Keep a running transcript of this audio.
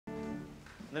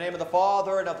In the name of the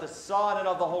Father, and of the Son, and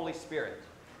of the Holy Spirit.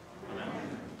 Amen.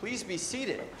 Please be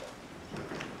seated.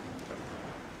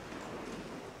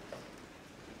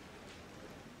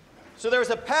 So there was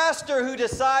a pastor who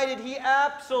decided he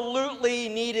absolutely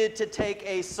needed to take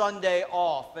a Sunday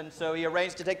off. And so he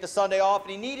arranged to take the Sunday off,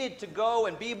 and he needed to go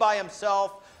and be by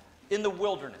himself in the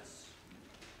wilderness.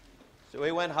 So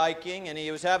he went hiking, and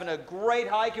he was having a great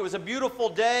hike. It was a beautiful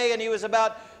day, and he was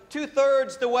about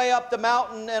 2/3 the way up the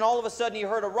mountain, and all of a sudden he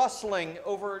heard a rustling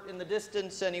over in the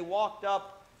distance, and he walked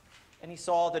up, and he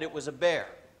saw that it was a bear.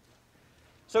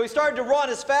 So he started to run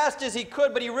as fast as he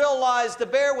could, but he realized the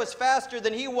bear was faster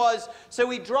than he was, so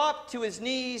he dropped to his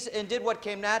knees and did what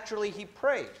came naturally. He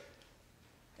prayed.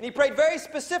 And he prayed very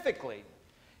specifically.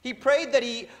 He prayed that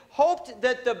he hoped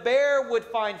that the bear would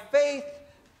find faith,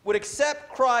 would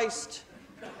accept Christ.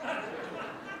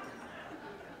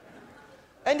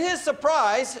 And his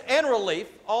surprise and relief,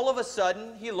 all of a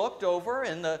sudden, he looked over,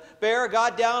 and the bear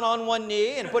got down on one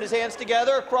knee and put his hands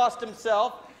together, crossed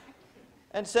himself,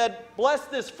 and said, "Bless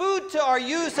this food to our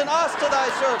use and us to thy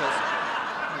service."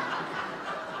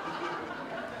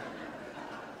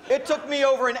 It took me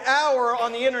over an hour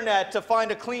on the internet to find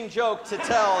a clean joke to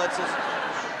tell.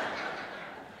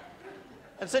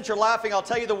 And since you're laughing, I'll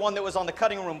tell you the one that was on the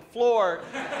cutting room floor.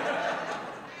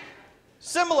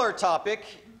 Similar topic.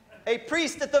 A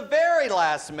priest at the very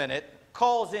last minute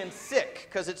calls in sick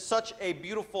because it's such a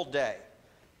beautiful day.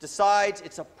 Decides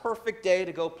it's a perfect day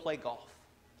to go play golf.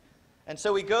 And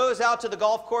so he goes out to the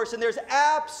golf course, and there's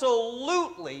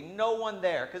absolutely no one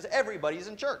there because everybody's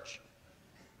in church.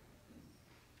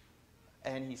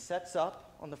 And he sets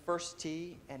up on the first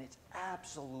tee, and it's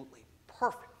absolutely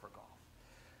perfect for golf.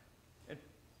 And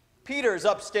Peter's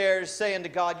upstairs saying to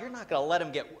God, "You're not going to let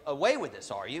him get away with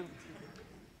this, are you?"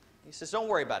 He says, "Don't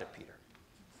worry about it, Peter."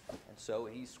 And so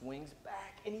he swings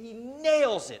back, and he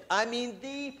nails it. I mean,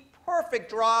 the perfect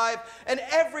drive, and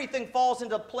everything falls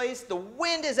into place. The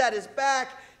wind is at his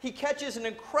back. He catches an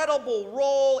incredible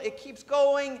roll. It keeps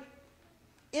going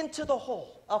into the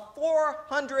hole. A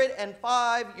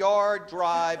 405-yard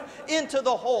drive into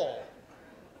the hole.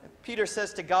 And Peter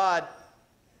says to God,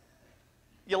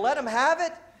 "You let him have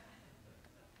it?"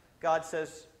 God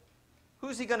says,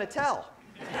 "Who's he going to tell?"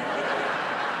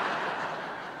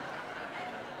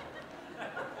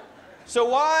 So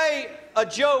why a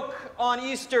joke on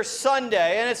Easter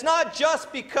Sunday? And it's not just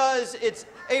because it's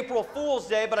April Fool's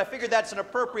Day, but I figured that's an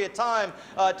appropriate time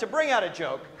to bring out a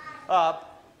joke. But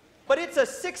it's a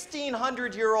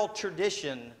 1,600-year-old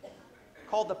tradition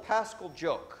called the Paschal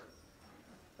joke.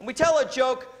 And we tell a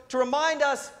joke to remind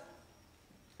us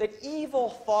that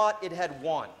evil thought it had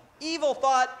won. Evil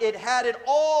thought it had it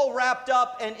all wrapped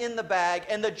up and in the bag,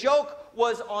 and the joke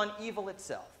was on evil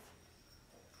itself.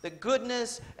 That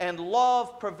goodness and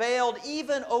love prevailed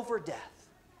even over death.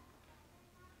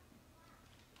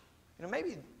 You know,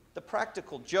 maybe the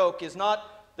practical joke is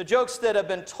not the jokes that have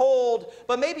been told,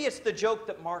 but maybe it's the joke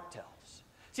that Mark tells.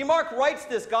 See, Mark writes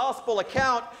this gospel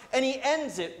account, and he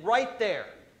ends it right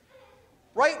there.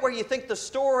 Right where you think the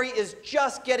story is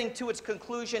just getting to its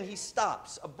conclusion, he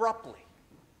stops abruptly.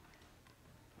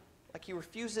 Like he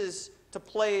refuses to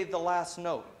play the last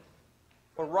note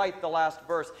or write the last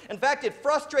verse. In fact, it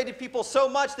frustrated people so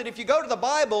much that if you go to the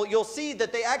Bible, you'll see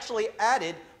that they actually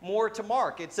added more to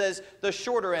Mark. It says the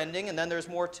shorter ending, and then there's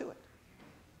more to it.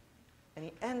 And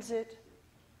he ends it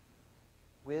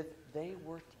with, "They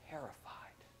were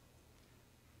terrified."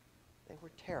 They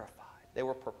were terrified. They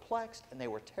were perplexed, and they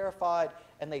were terrified,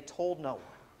 and they told no one.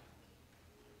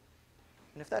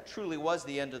 And if that truly was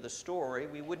the end of the story,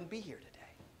 we wouldn't be here today.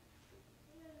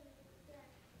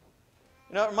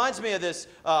 You know, it reminds me of this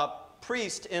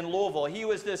priest in Louisville. He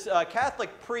was this Catholic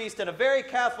priest in a very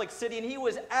Catholic city, and he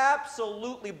was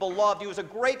absolutely beloved. He was a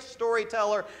great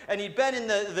storyteller, and he'd been in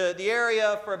the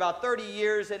area for about 30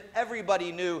 years, and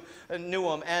everybody knew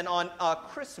him. And on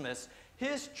Christmas,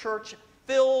 his church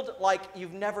filled like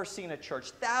you've never seen a church.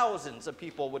 Thousands of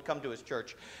people would come to his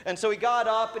church. And so he got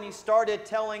up and he started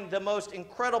telling the most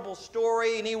incredible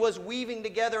story, and he was weaving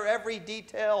together every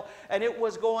detail, and it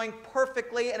was going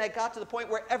perfectly, and it got to the point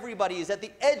where everybody is at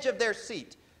the edge of their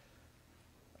seat.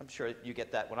 I'm sure you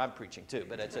get that when I'm preaching too,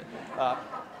 but it's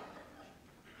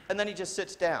and then he just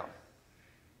sits down.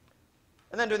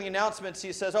 And then during the announcements,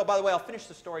 he says, "Oh, by the way, I'll finish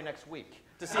the story next week,"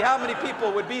 to see how many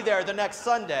people would be there the next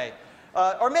Sunday.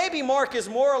 Or maybe Mark is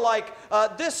more like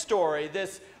this story,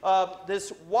 this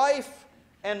wife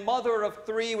and mother of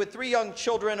three with 3 young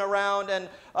children around, and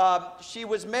she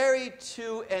was married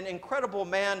to an incredible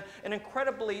man, an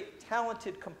incredibly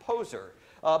talented composer.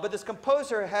 But this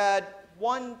composer had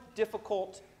one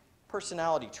difficult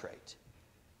personality trait.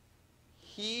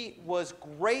 He was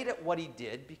great at what he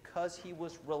did because he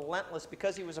was relentless,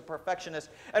 because he was a perfectionist.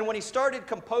 And when he started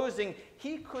composing,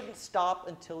 he couldn't stop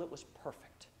until it was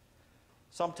perfect.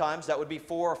 Sometimes that would be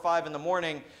 4 or 5 in the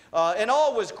morning. And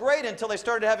all was great until they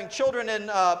started having children. And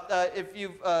if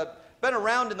you've been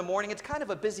around in the morning, it's kind of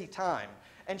a busy time.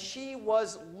 And she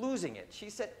was losing it. She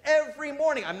said, every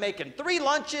morning I'm making 3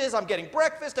 lunches, I'm getting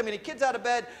breakfast, I'm getting kids out of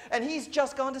bed, and he's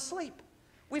just gone to sleep.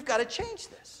 We've got to change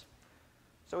this.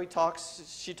 So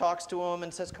she talks to him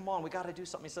and says, come on, we got to do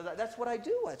something. He said, that's what I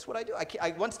do. That's what I do.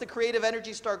 Once the creative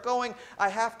energies start going, I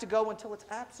have to go until it's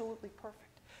absolutely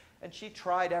perfect. And she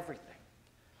tried everything.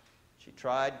 She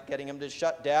tried getting him to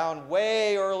shut down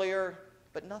way earlier,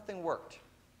 but nothing worked.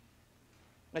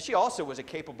 Now, she also was a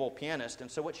capable pianist,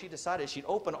 and so what she decided, she'd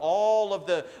open all of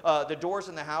the doors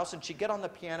in the house, and she'd get on the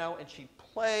piano, and she'd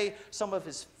play some of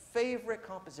his favorite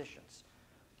compositions.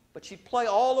 But she'd play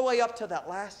all the way up to that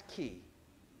last key,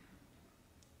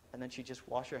 and then she'd just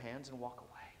wash her hands and walk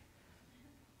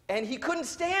away. And he couldn't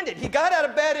stand it. He got out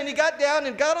of bed, and he got down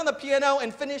and got on the piano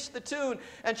and finished the tune.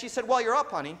 And she said, well, you're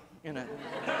up, honey. You know.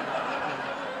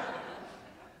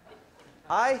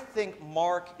 I think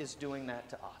Mark is doing that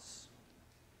to us.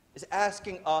 Is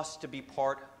asking us to be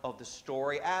part of the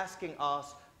story, asking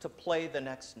us to play the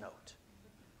next note.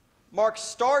 Mark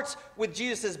starts with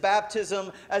Jesus'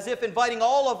 baptism as if inviting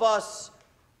all of us,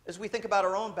 as we think about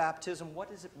our own baptism, what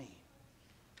does it mean?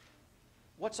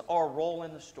 What's our role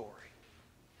in the story?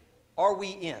 Are we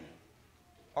in?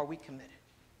 Are we committed?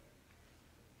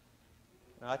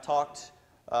 Now, I talked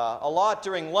a lot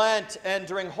during Lent and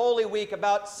during Holy Week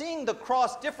about seeing the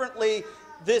cross differently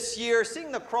this year,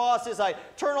 seeing the cross as I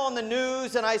turn on the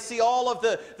news and I see all of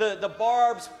the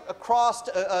barbs across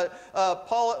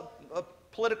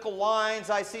political lines.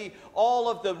 I see all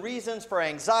of the reasons for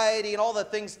anxiety and all the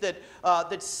things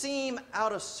that seem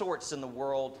out of sorts in the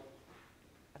world.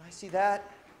 And I see that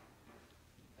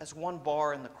as one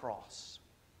bar in the cross.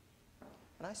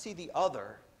 And I see the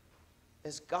other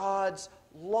as God's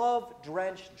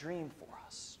love-drenched dream for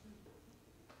us.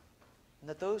 And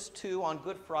that those two on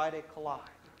Good Friday collide.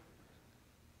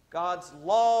 God's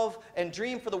love and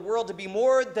dream for the world to be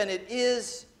more than it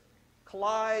is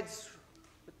collides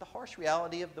with the harsh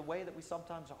reality of the way that we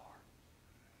sometimes are.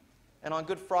 And on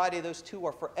Good Friday, those two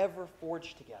are forever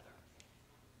forged together.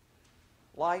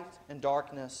 Light and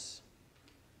darkness,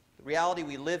 the reality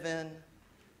we live in,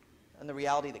 and the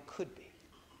reality that could be.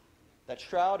 That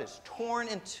shroud is torn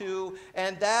in two,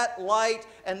 and that light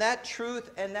and that truth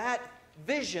and that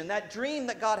vision, that dream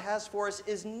that God has for us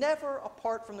is never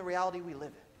apart from the reality we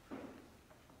live in.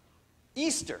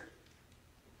 Easter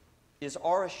is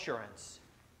our assurance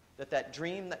that that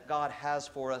dream that God has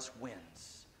for us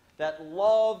wins, that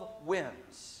love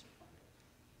wins.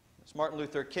 As Martin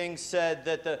Luther King said,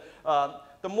 that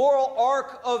the moral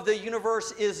arc of the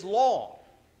universe is long,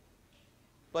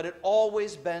 but it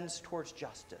always bends towards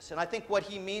justice. And I think what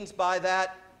he means by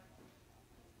that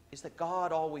is that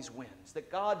God always wins,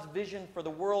 that God's vision for the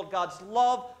world, God's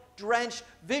love-drenched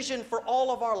vision for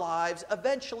all of our lives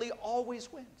eventually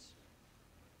always wins.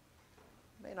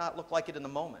 It may not look like it in the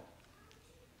moment,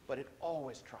 but it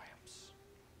always triumphs.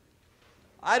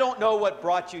 I don't know what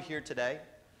brought you here today.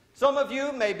 Some of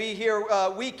you may be here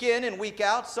week in and week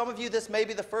out. Some of you, this may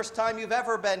be the first time you've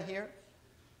ever been here.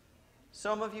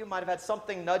 Some of you might have had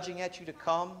something nudging at you to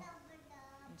come.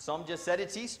 Some just said,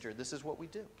 it's Easter. This is what we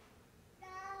do.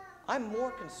 I'm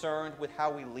more concerned with how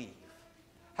we leave,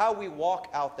 how we walk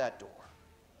out that door,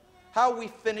 how we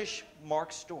finish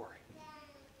Mark's story.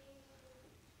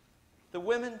 The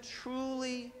women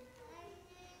truly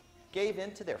gave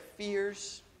in to their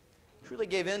fears, truly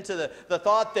gave in to the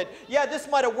thought that, yeah, this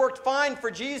might have worked fine for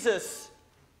Jesus.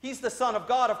 He's the Son of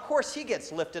God. Of course he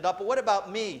gets lifted up. But what about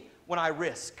me when I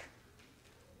risk?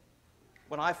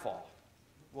 When I fall?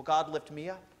 Will God lift me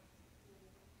up?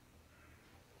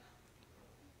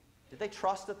 Did they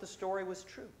trust that the story was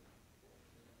true?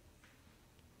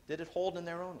 Did it hold in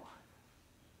their own life?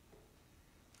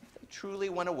 If they truly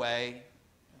went away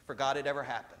and forgot it ever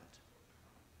happened,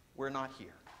 we're not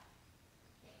here.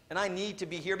 And I need to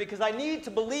be here because I need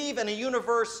to believe in a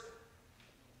universe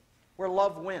where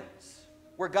love wins,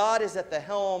 where God is at the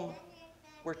helm,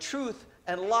 where truth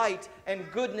and light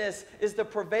and goodness is the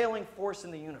prevailing force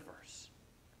in the universe.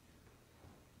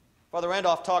 Father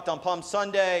Randolph talked on Palm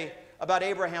Sunday about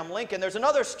Abraham Lincoln. There's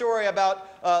another story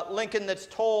about Lincoln that's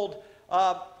told,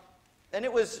 and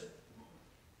it was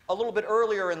a little bit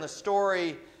earlier in the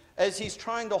story as he's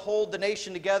trying to hold the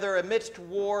nation together amidst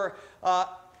war,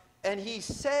 and he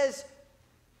says,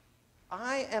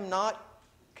 I am not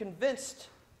convinced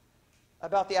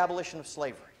about the abolition of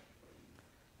slavery.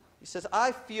 He says,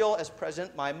 I feel as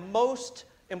president my most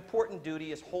important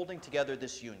duty is holding together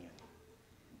this union.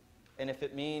 And if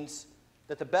it means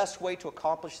that the best way to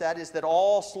accomplish that is that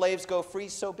all slaves go free,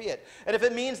 so be it. And if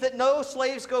it means that no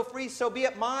slaves go free, so be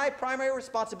it. My primary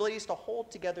responsibility is to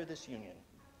hold together this union.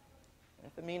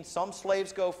 And if it means some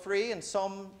slaves go free and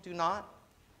some do not,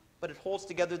 but it holds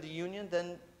together the union,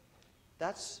 then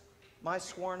that's my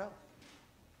sworn oath.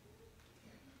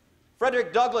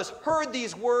 Frederick Douglass heard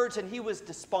these words and he was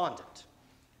despondent.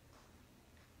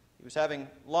 He was having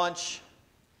lunch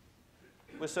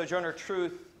with Sojourner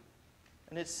Truth,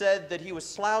 and it said that he was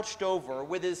slouched over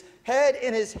with his head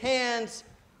in his hands,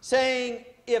 saying,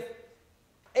 if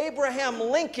Abraham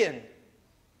Lincoln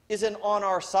isn't on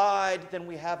our side, then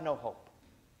we have no hope.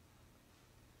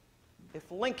 If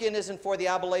Lincoln isn't for the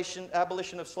abolition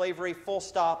of slavery, full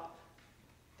stop,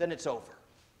 then it's over.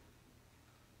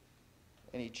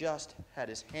 And he just had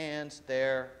his hands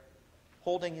there,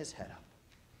 holding his head up.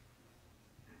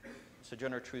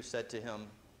 Sojourner Truth said to him,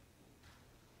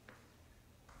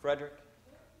 Frederick,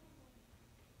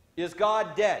 is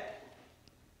God dead?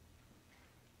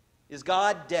 Is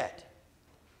God dead?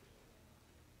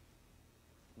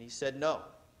 And he said, no,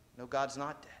 God's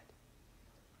not dead.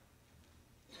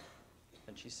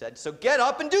 And she said, so get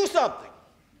up and do something.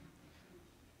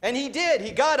 And he did.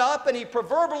 He got up and he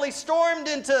proverbially stormed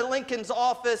into Lincoln's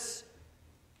office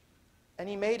and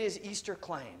he made his Easter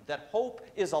claim that hope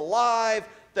is alive,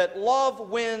 that love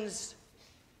wins,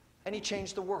 and he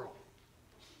changed the world.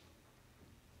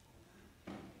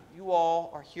 You all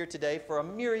are here today for a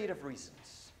myriad of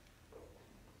reasons.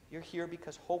 You're here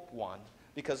because hope won,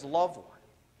 because love won.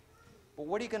 But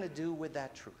what are you going to do with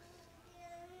that truth?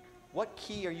 What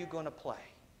key are you going to play?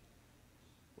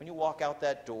 When you walk out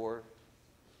that door,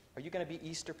 are you going to be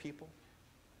Easter people?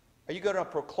 Are you going to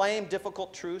proclaim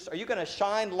difficult truths? Are you going to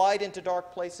shine light into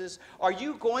dark places? Are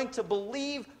you going to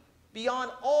believe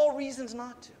beyond all reasons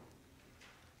not to?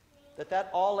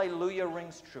 That Alleluia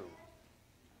rings true.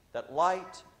 That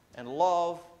light and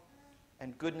love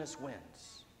and goodness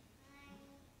wins.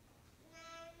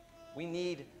 We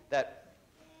need that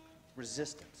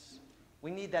resistance.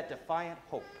 We need that defiant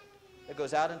hope that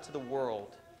goes out into the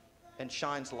world and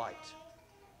shines light.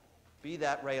 Be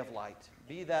that ray of light.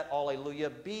 Be that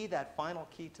Alleluia. Be that final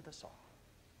key to the song.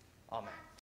 Amen.